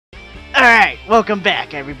Alright, welcome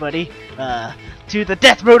back everybody, to the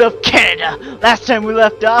death road of Canada. Last time we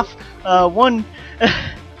left off, one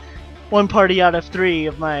party out of 3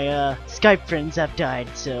 of my, Skype friends have died,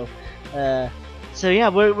 so yeah,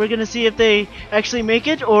 we're gonna see if they actually make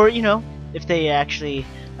it, or, you know, if they actually,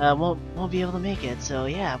 won't be able to make it, so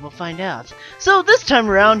yeah, we'll find out. So this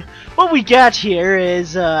time around, what we got here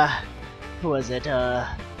is, who was it, we're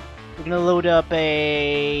gonna load up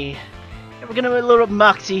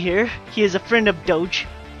Moxie here. He is a friend of Doge,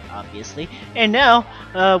 obviously. And now,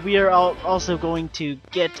 we are also going to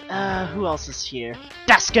get, who else is here?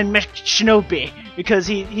 Daskin Shinobi, because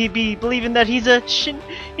he'd be believing that he's a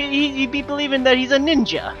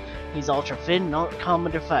ninja. He's ultra fit and calm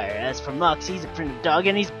under fire. As for Moxie, he's a friend of Dog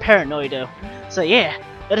and he's paranoid though. So yeah,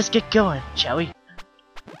 let us get going, shall we?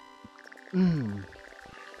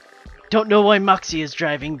 Don't know why Moxie is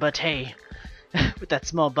driving, but hey, with that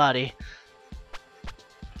small body.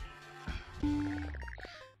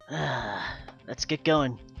 Let's get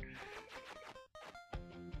going.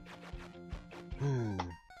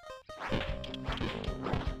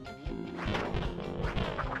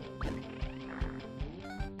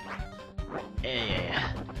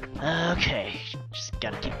 Yeah. Okay, just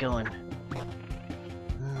gotta keep going.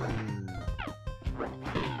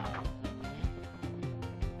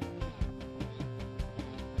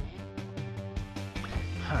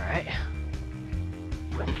 Alright.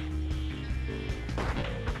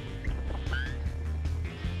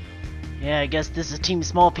 Yeah, I guess this is Team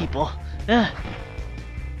Small People.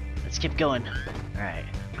 Let's keep going. Alright,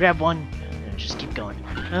 grab one, and just keep going.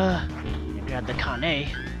 And grab the Kane.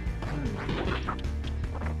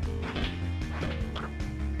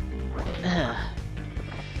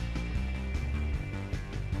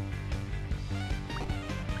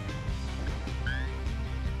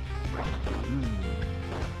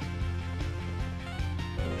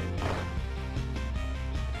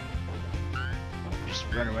 Just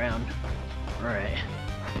run around. Alright.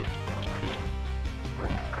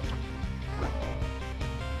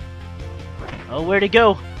 Oh, where'd it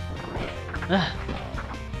go? I'm gonna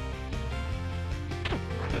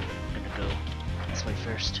go this way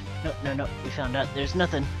first. No, we found out there's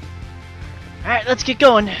nothing. Alright, let's get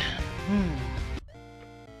going. Yeah,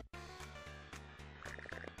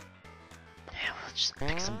 we'll just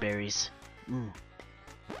pick some berries.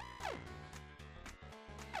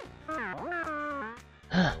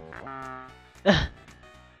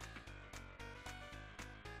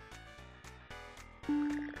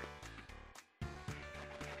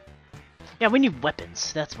 Yeah, we need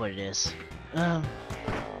weapons. That's what it is. Let's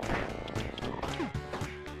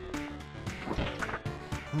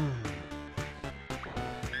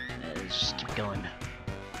just keep going.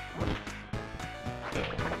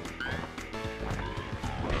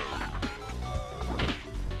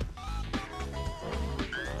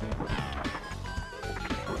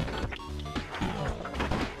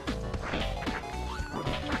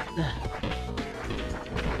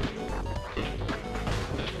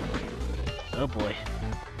 Oh boy.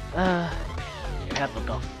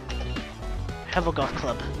 Have a golf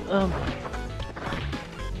club.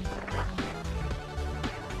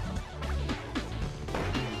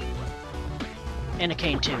 And a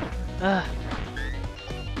cane too. There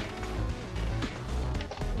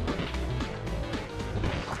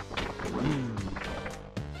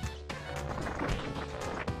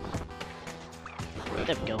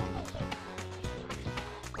we go.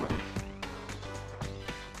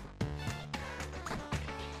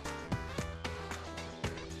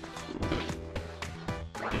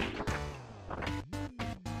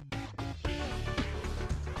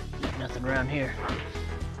 Nothing around here.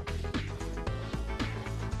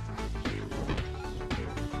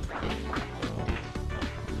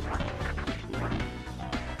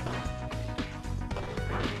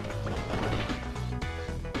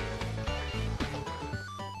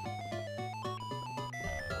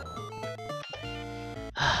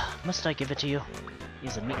 Must I give it to you?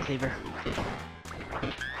 Use a meat cleaver.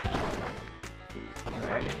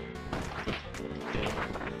 Alright.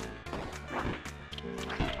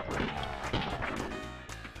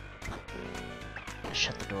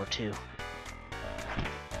 Shut the door too.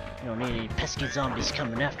 We don't need any pesky zombies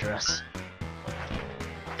coming after us.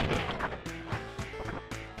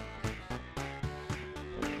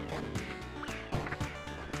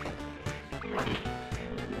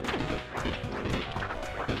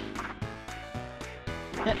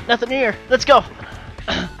 Nothing here. Let's go.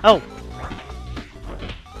 Oh.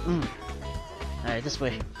 Alright, this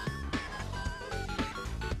way.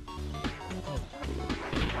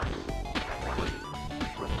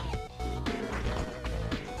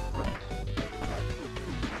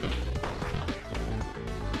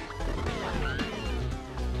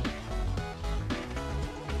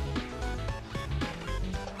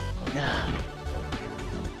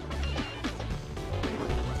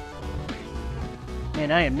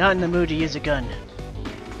 and I am not in the mood to use a gun.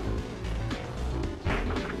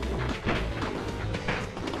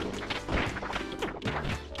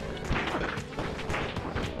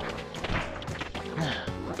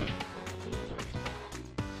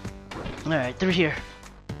 Alright, through here.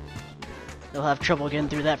 They'll have trouble getting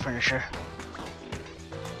through that furniture.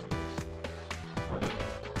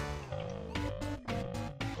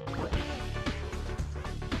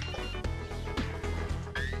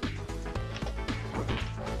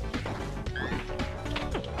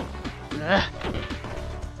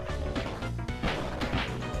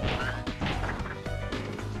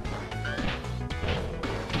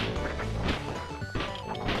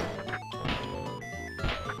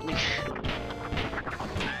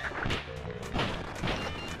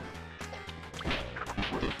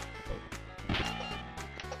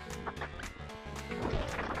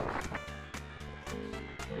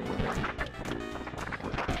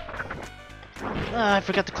 I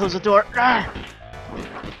forgot to close the door.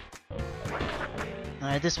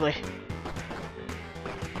 Alright, this way.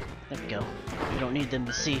 There we go. We don't need them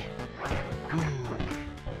to see.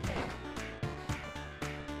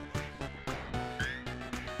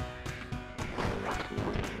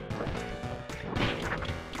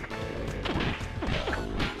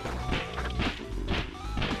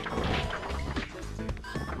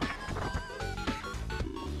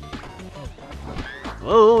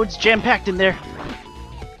 Whoa, it's jam-packed in there.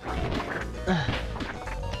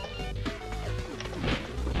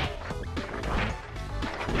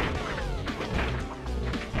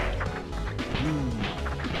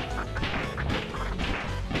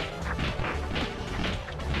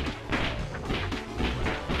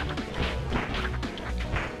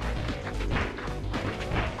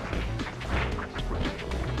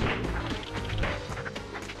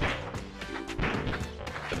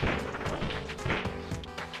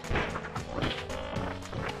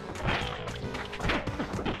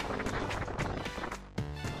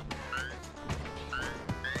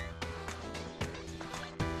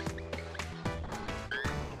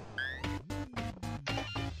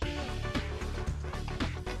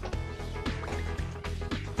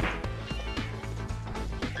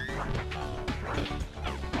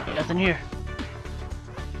 Nothing here.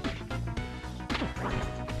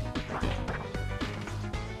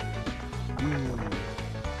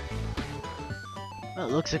 Well,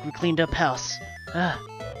 it looks like we cleaned up house. Yeah,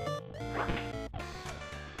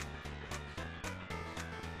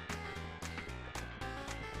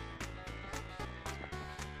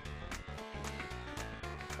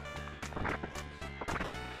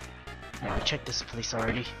 we checked this place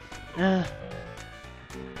already.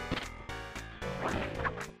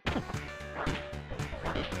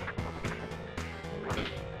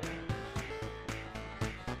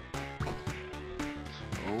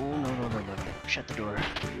 Shut the door.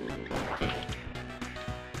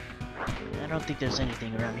 I don't think there's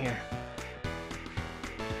anything around here.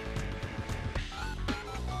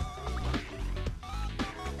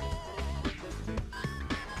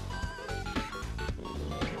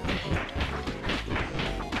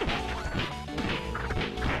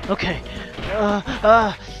 Okay.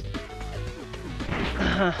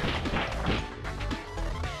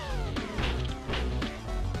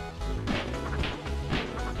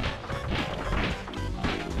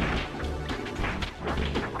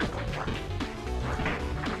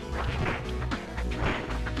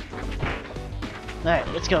 Alright,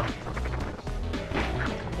 let's go.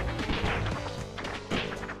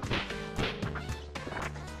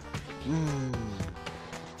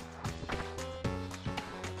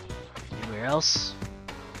 Anywhere else?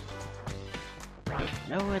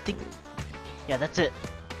 No, I think... Yeah, that's it.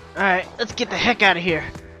 Alright, let's get the heck out of here.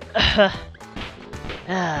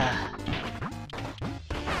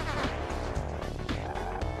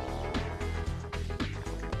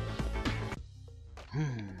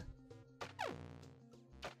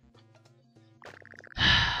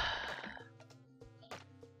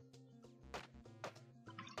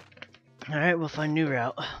 Alright, we'll find a new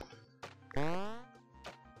route.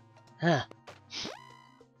 Huh.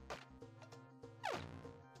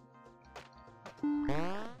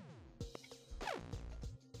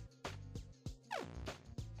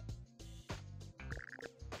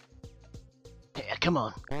 Yeah, come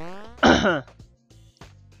on.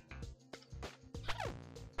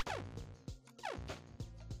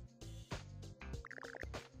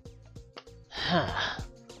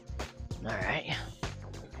 Alright.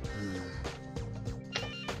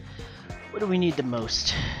 What do we need the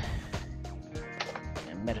most?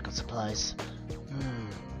 And medical supplies.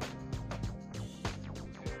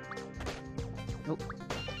 Nope.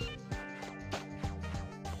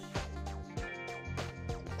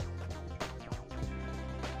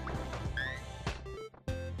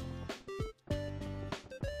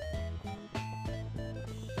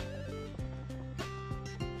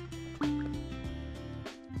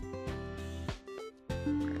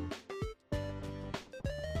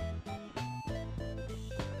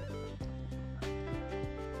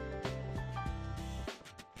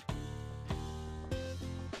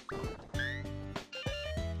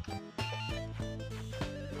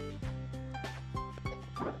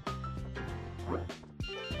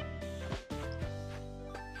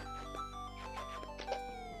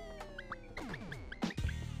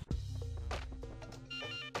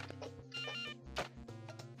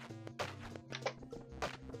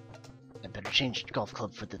 I better change golf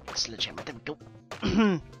club for the sledgehammer. There we go.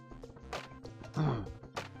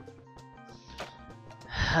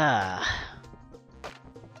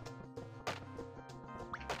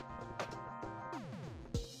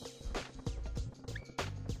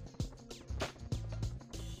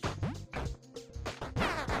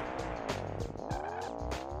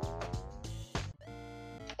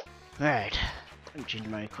 Alright, I'm changing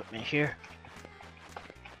my equipment here.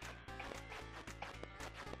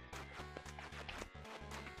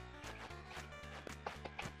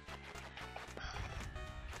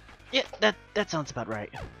 Yeah, that sounds about right.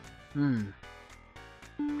 No.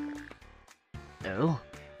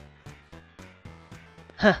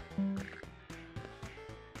 Huh.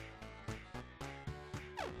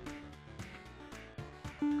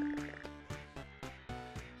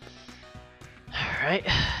 Alright.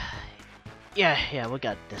 Yeah, we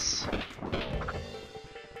got this.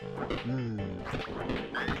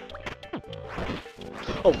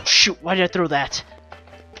 Oh shoot, why did I throw that?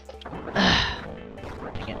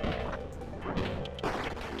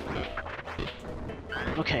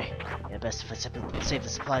 Okay, yeah, best if I save the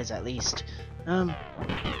supplies at least.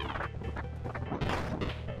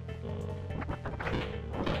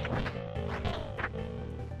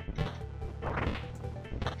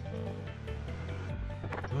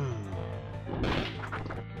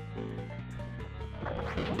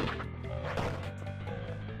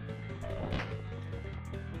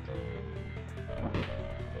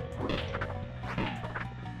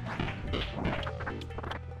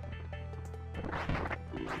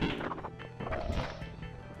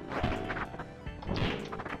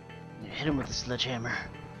 Hit him with the sledgehammer.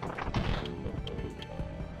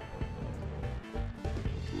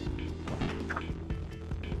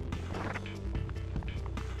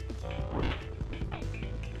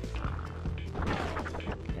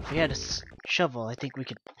 If we had a shovel, I think we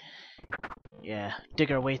could, yeah,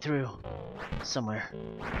 dig our way through somewhere.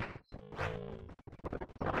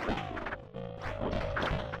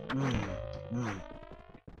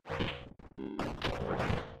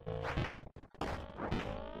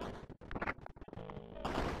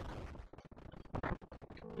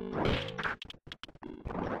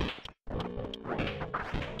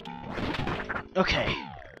 Okay.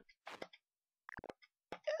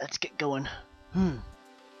 Let's get going.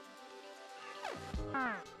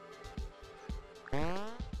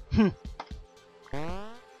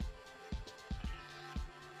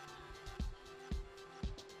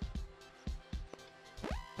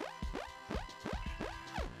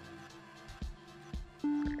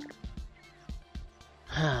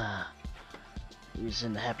 Who's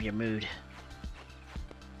in the happier mood?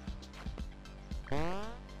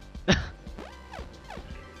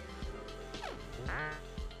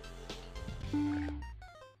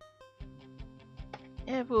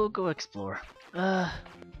 Yeah, we'll go explore. Let's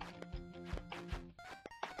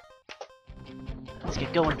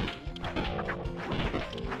get going.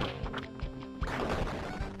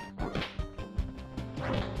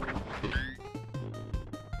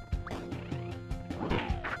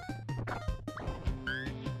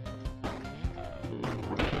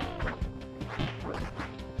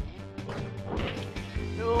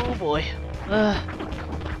 Oh boy.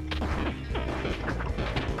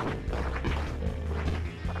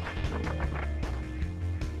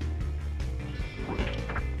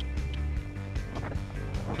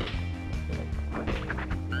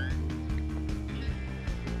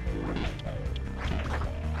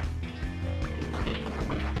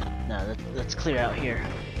 No, let's clear out here.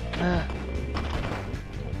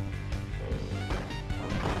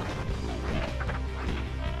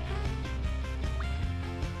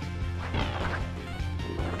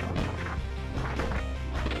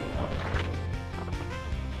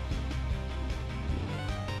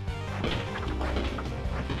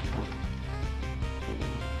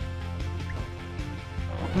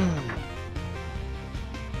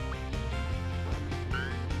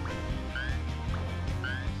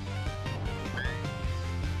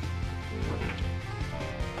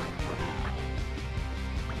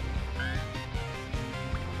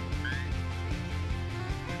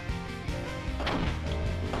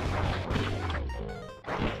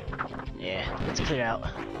 Yeah, let's clear out.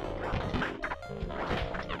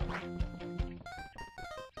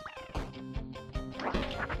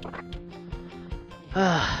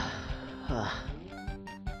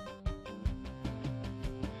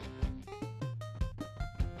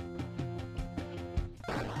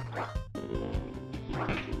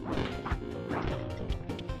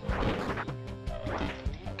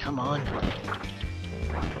 Come on.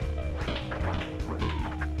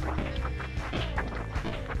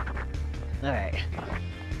 Alright.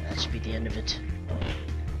 That should be the end of it.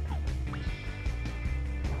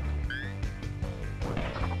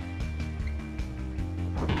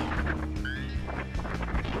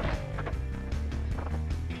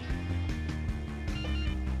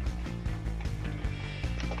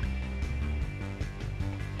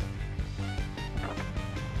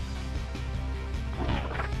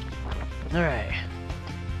 Alright.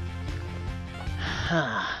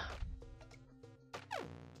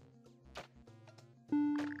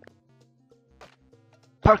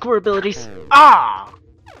 Parkour abilities. Ah!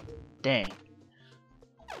 Dang.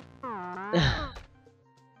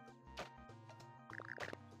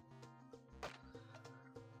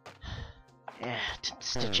 Yeah, didn't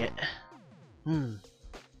stitch it.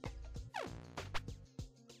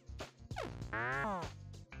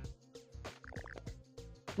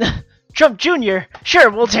 Trump Jr.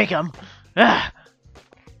 Sure, we'll take him. Ah.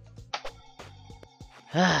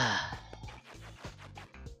 Ah.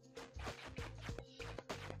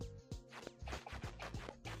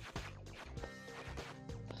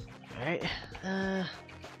 Alright,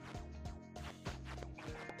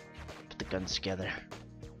 put the guns together.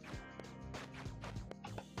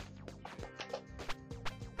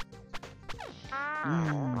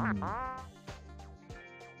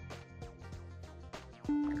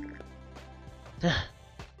 Yeah,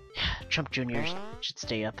 Trump Jr. should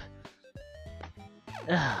stay up.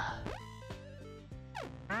 Yeah,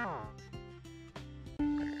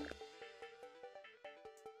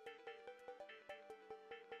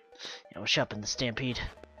 we'll shop in the Stampede.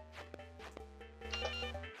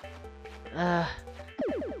 Alright,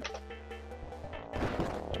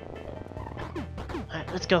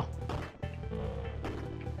 let's go.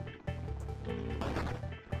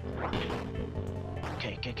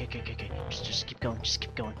 Okay. Just keep going, just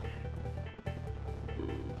keep going.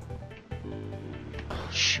 Oh,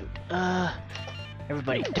 shoot.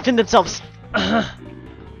 Everybody, defend themselves!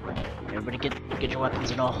 Everybody get your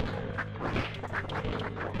weapons and all.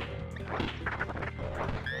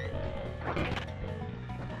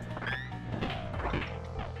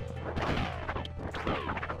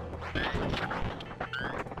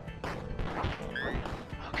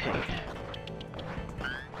 Okay.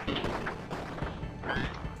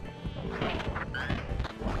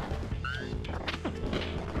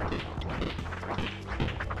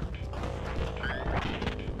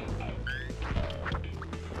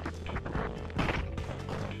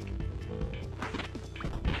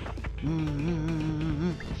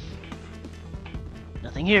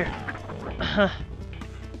 Nothing here.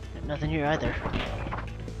 Nothing here either.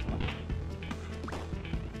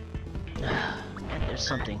 And there's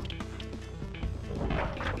something.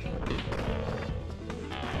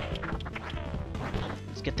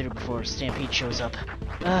 Let's get there before Stampede shows up.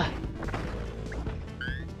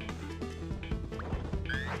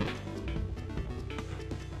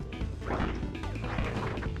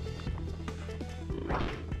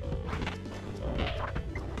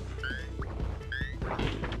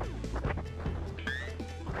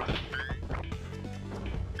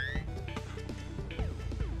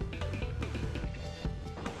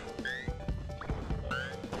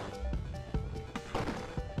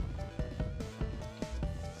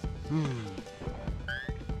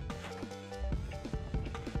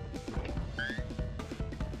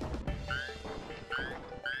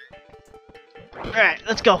 Alright,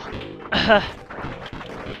 let's go.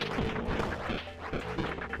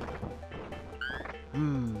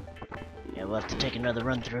 Yeah, we'll have to take another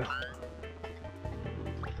run through.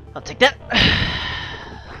 I'll take that.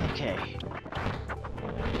 Okay.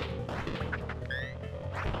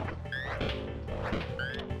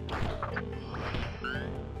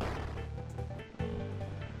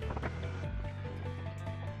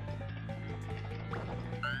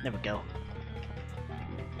 There we go.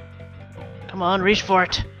 Come on, reach for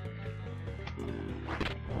it.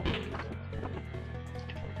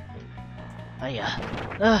 Oh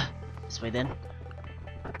yeah. This way then.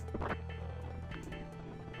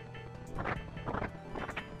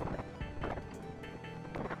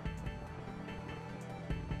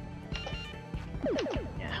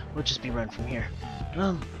 Yeah, we'll just be run from here.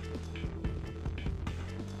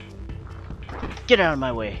 Get out of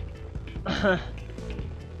my way.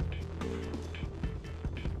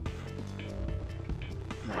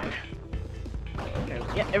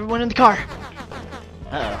 Yeah, everyone in the car.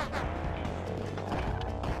 Uh-oh.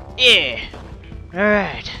 Yeah.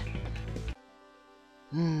 Alright.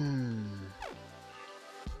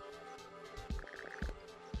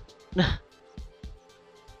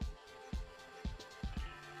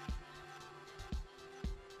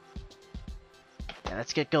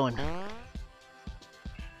 let's get going.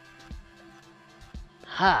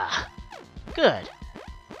 Ha! Good.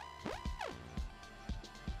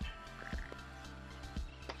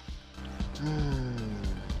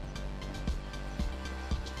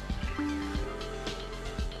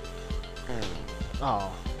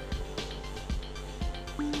 Oh.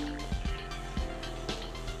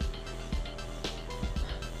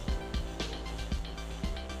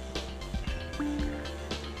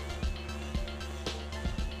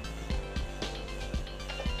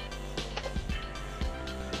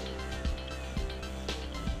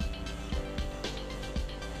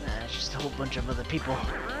 It's just a whole bunch of other people.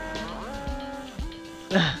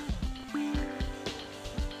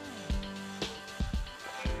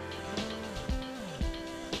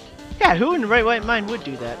 Yeah, who in the right mind would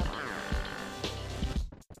do that?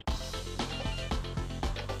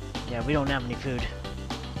 Yeah, we don't have any food.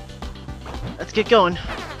 Let's get going.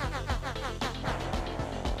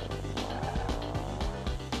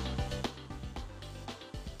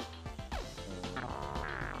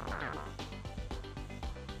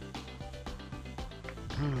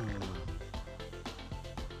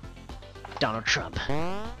 Donald Trump.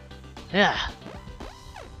 Yeah.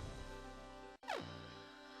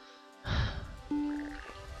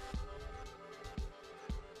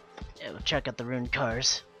 Yeah, we'll check out the ruined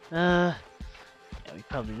cars. Yeah, we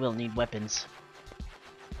probably will need weapons.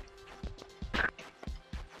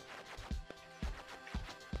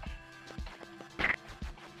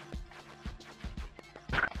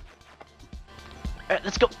 Alright,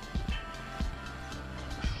 let's go!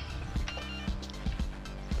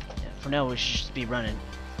 Yeah, for now we should just be running.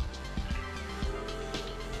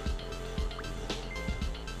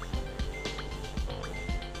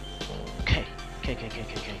 Okay.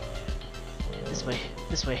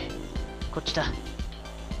 This way. Kochita.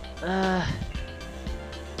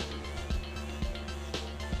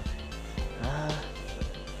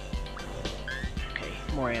 Okay,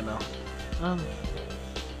 more ammo.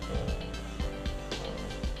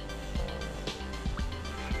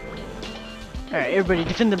 Alright, everybody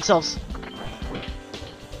defend themselves.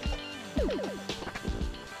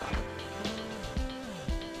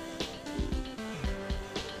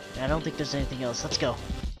 I don't think there's anything else. Let's go.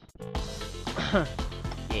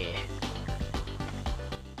 Yeah.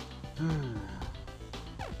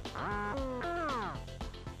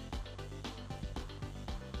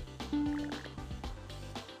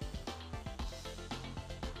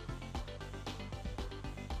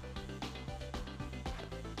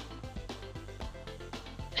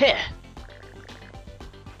 Heh.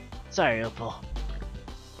 Sorry, Opal.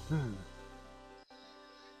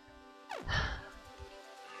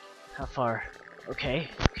 How far? Okay.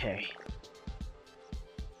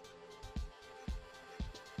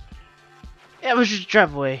 Yeah, we should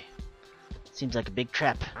drive away. Seems like a big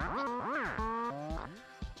trap.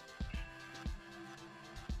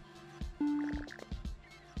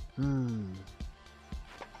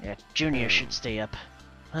 Yeah, Junior should stay up.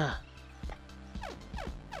 Huh.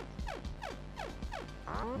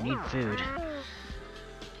 We need food.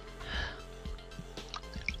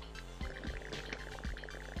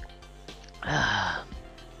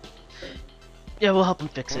 Yeah, we'll help him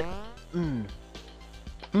fix it.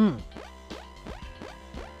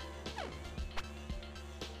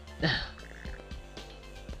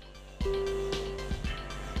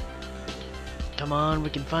 Come on, we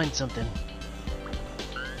can find something.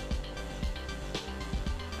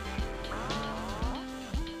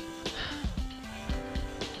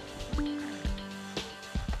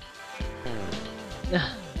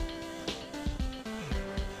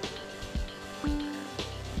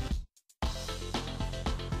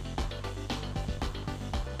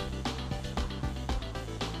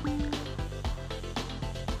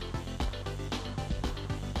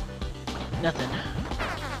 Nothing.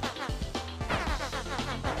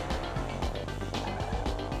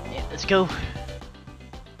 Yeah, let's go.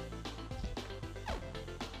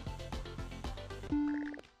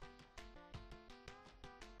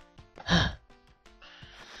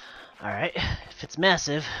 Alright, if it's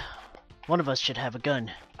massive, one of us should have a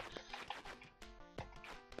gun.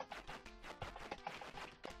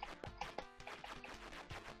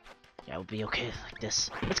 Yeah, we'll be okay like this.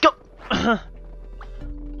 Let's go!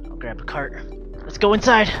 I'll grab a cart. Let's go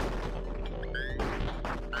inside!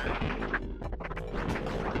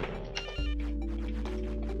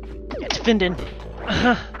 It's Finden.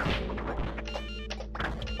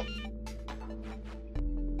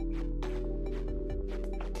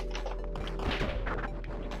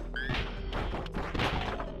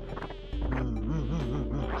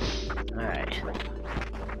 Alright.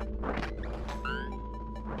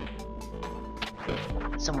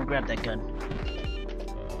 Someone grab that gun.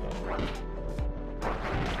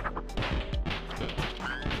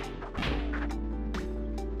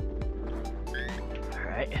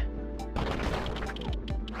 Alright.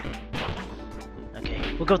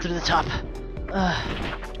 Okay, we'll go through the top.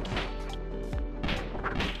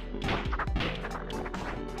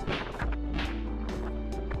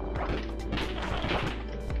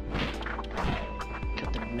 Go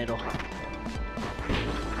to the middle.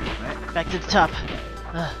 Alright, back to the top.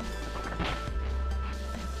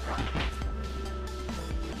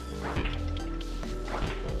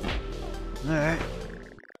 Alright.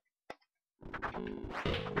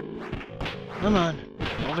 Come on.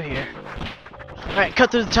 Over here. Alright,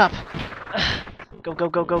 cut through the top. Go, go,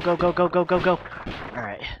 go, go, go, go, go, go, go, go.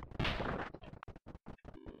 Alright.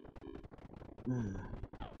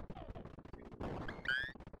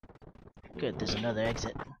 Good, there's another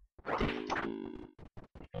exit.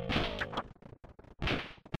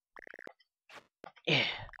 Yeah.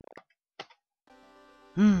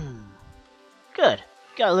 Good.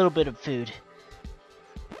 Got a little bit of food.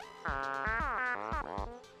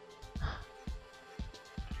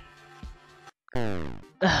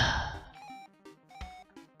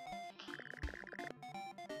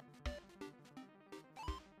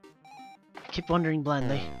 Keep wandering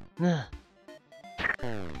blindly.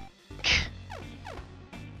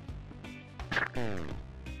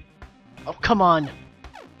 Oh, come on.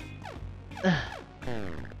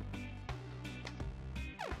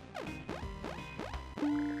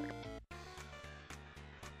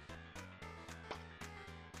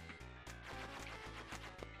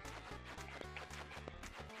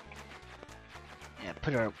 Yeah,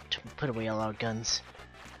 put away all our guns.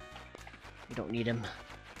 We don't need them.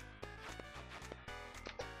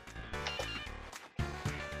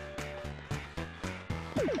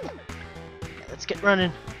 Let's get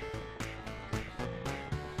running.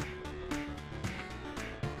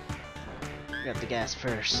 Grab the gas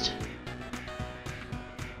first.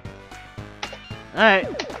 Alright,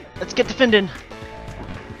 let's get defending.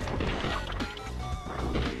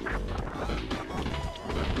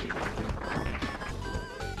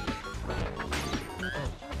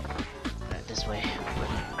 Alright, this way.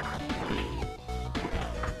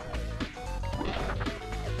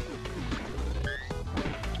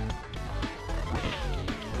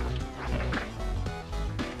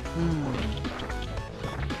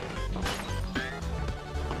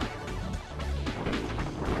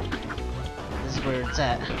 This is where it's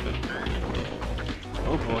at.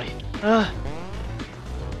 Oh boy.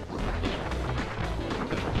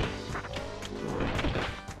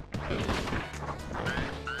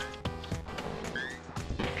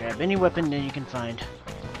 Grab any weapon that you can find.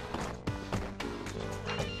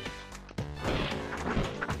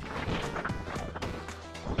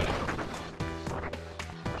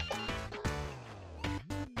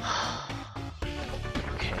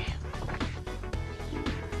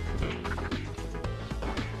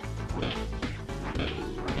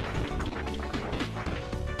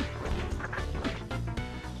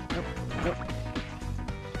 Nope.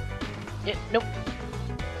 Yeah, nope.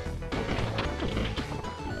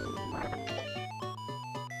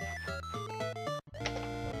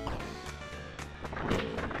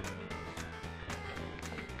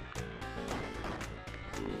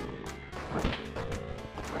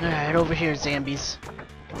 Alright, over here, zombies.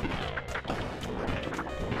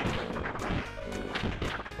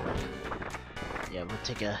 Yeah, we'll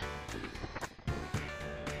take a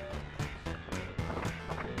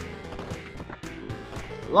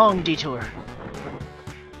long detour.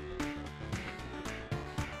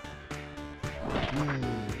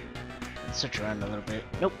 Let's search around a little bit.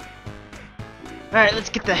 Nope. Alright, let's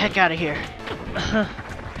get the heck out of here.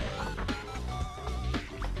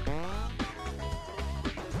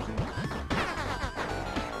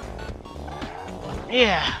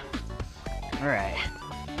 Yeah. Alright.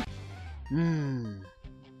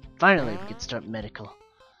 Finally, we can start medical.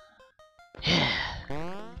 Yeah.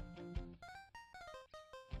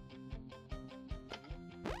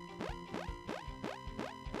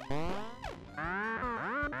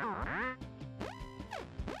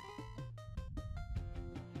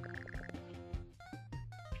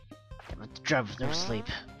 Let's drive with no sleep.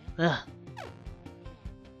 Ugh.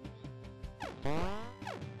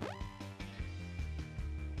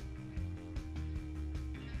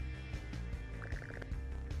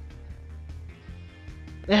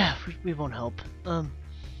 Yeah, we won't help.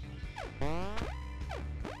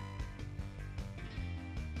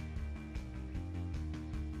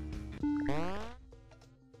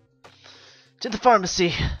 To the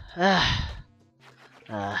pharmacy.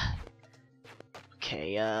 Okay.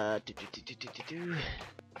 Okay, Yeah,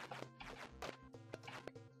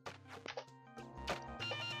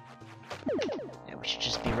 we should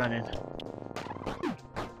just be running.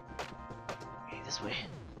 Okay, this way.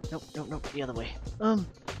 Nope, nope, nope, the other way.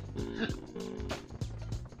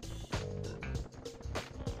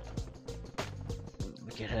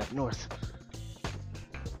 We can head up north.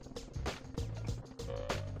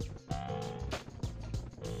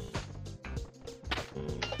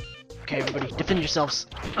 Okay, everybody, defend yourselves.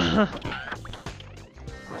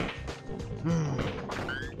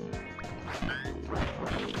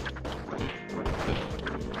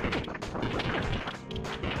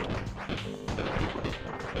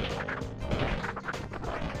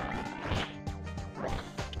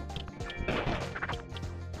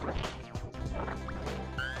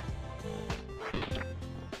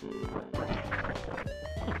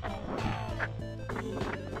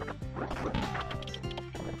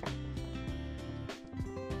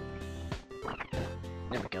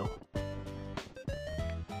 There we go.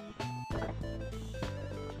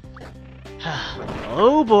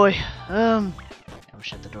 Oh boy. I'll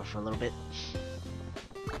shut the door for a little bit.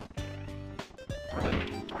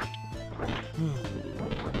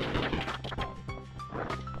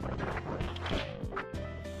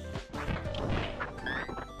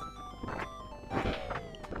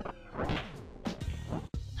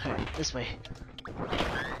 Alright, this way.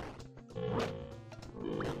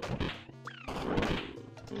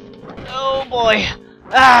 Oh boy!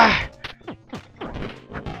 Ah!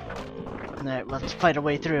 Alright, let's fight our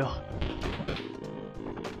way through.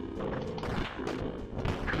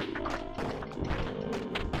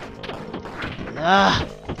 Ah!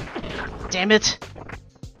 Damn it!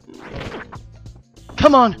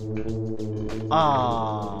 Come on!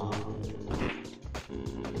 Ah!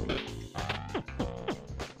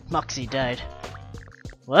 Moxie died.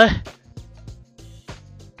 What?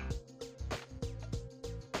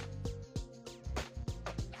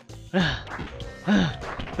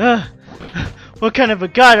 What kind of a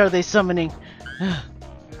god are they summoning?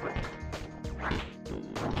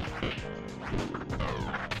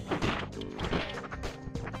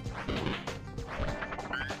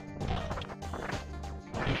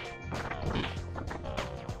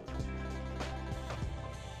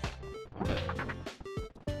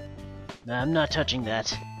 I'm not touching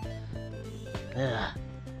that.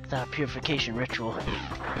 Without a purification ritual.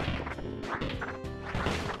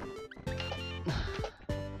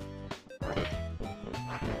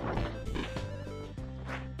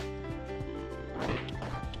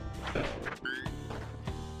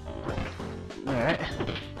 Alright.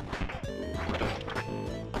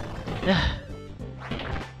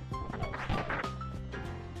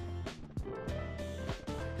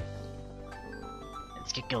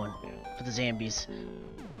 Let's get going for the zombies.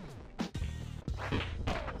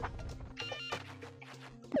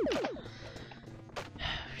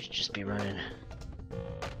 We should just be running.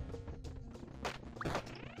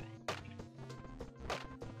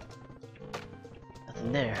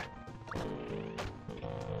 Nothing there.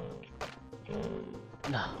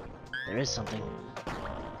 No, there is something.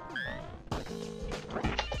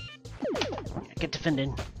 Get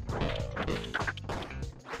defending.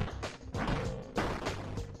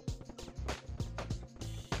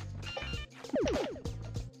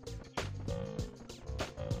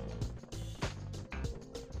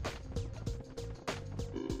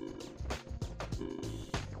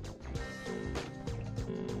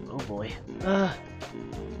 Oh boy.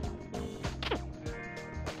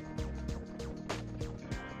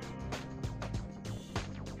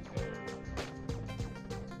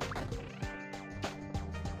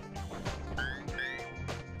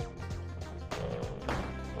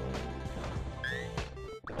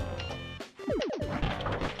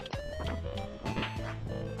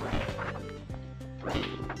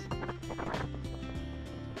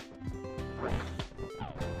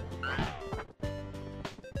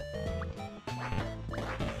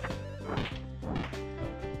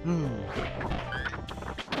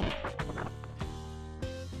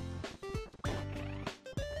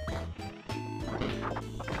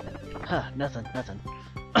 Huh, nothing.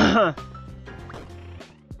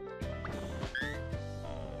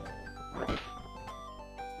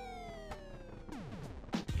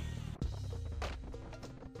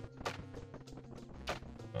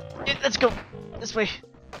 Yeah, let's go this way.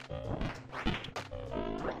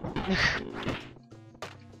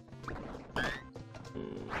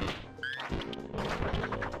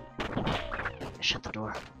 Shut the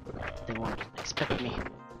door. They won't expect me.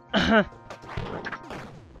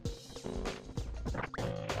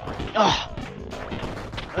 Oh,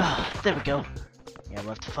 there we go. Yeah, we'll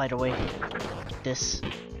have to fight away this.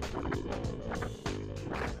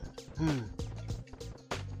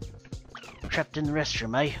 Trapped in the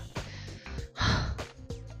restroom, eh?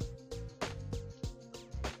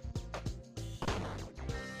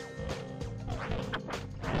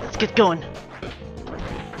 Let's get going.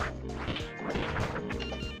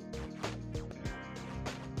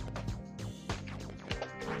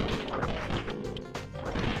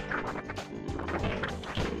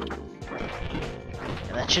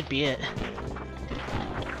 Yeah, that should be it.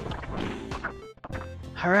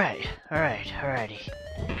 Alrighty.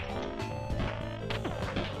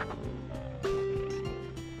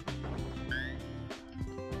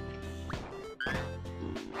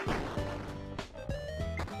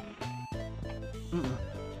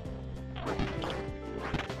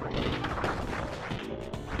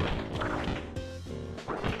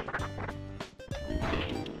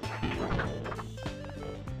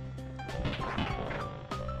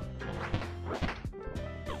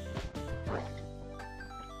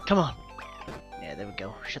 Come on. Yeah, there we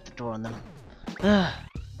go. Shut the door on them.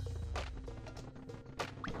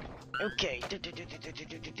 Okay.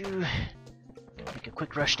 Make a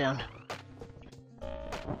quick rush down.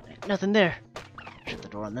 Nothing there. Shut the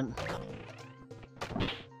door on them.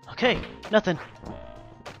 Okay, nothing.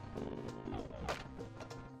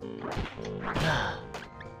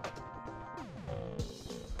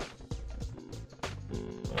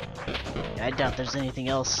 I doubt there's anything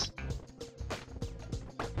else.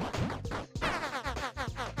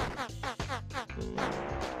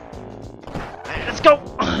 Alright, let's go!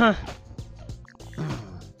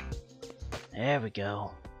 There we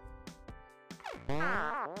go.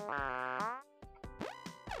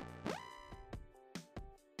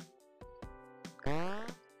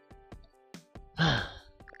 I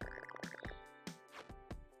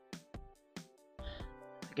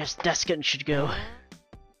guess Deskin should go.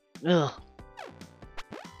 Ugh.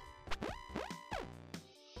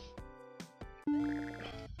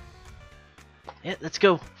 Yeah, let's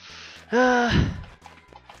go. Yeah,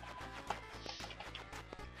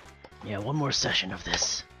 one more session of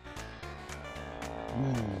this.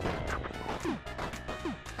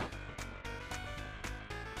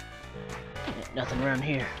 Yeah, nothing around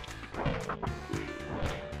here.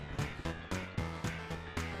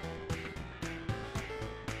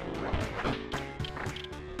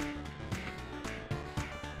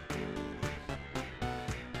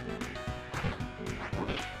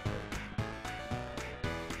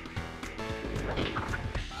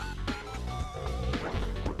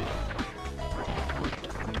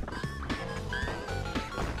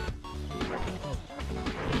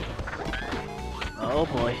 Oh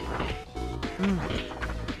boy.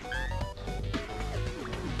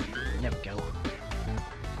 There we go.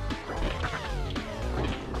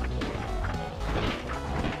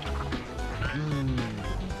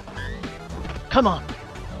 Come on.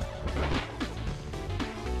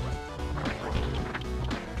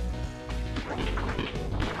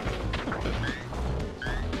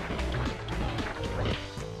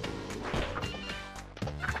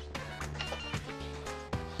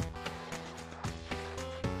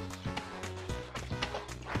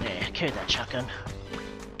 Yeah, carry that shotgun.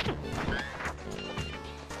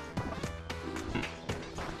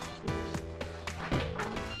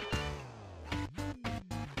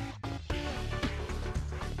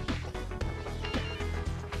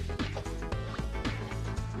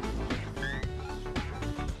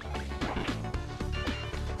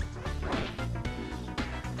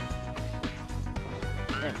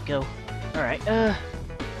 There we go. Alright,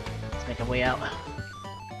 let's make our way out.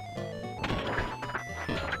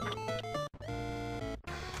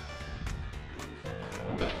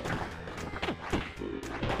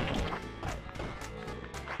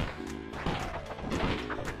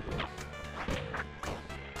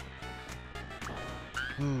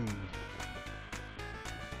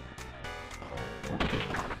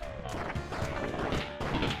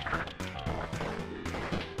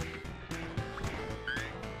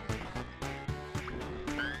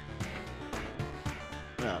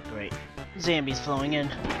 Oh, great. Zombies flowing in.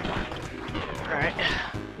 Alright.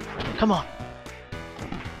 Come on.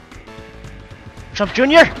 Trump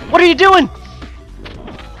Jr., what are you doing?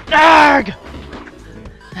 Arrgh!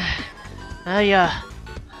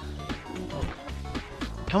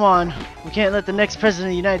 Come on. We can't let the next president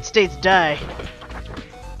of the United States die.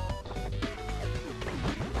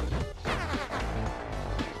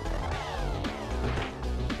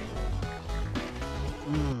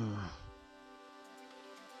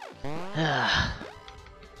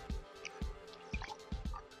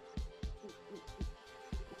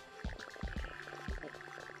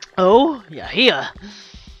 Oh, Yeah.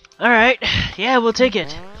 Alright. Yeah, we'll take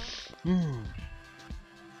it.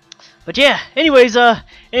 But yeah, anyways,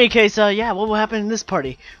 any case, yeah, what will happen in this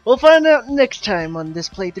party? We'll find out next time on this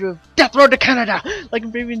playthrough of Death Road to Canada! Like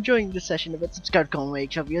I'm really enjoying this session of it. Subscribe, comment,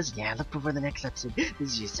 like, share videos. Yeah, look for the next episode. This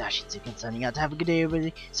is your Tsu-Kun signing out. Have a good day,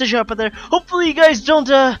 everybody. Stay sharp out there. Hopefully you guys don't,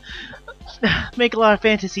 make a lot of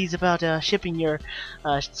fantasies about, shipping your,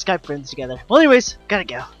 Skype friends together. Well, anyways, gotta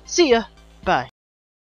go. See ya!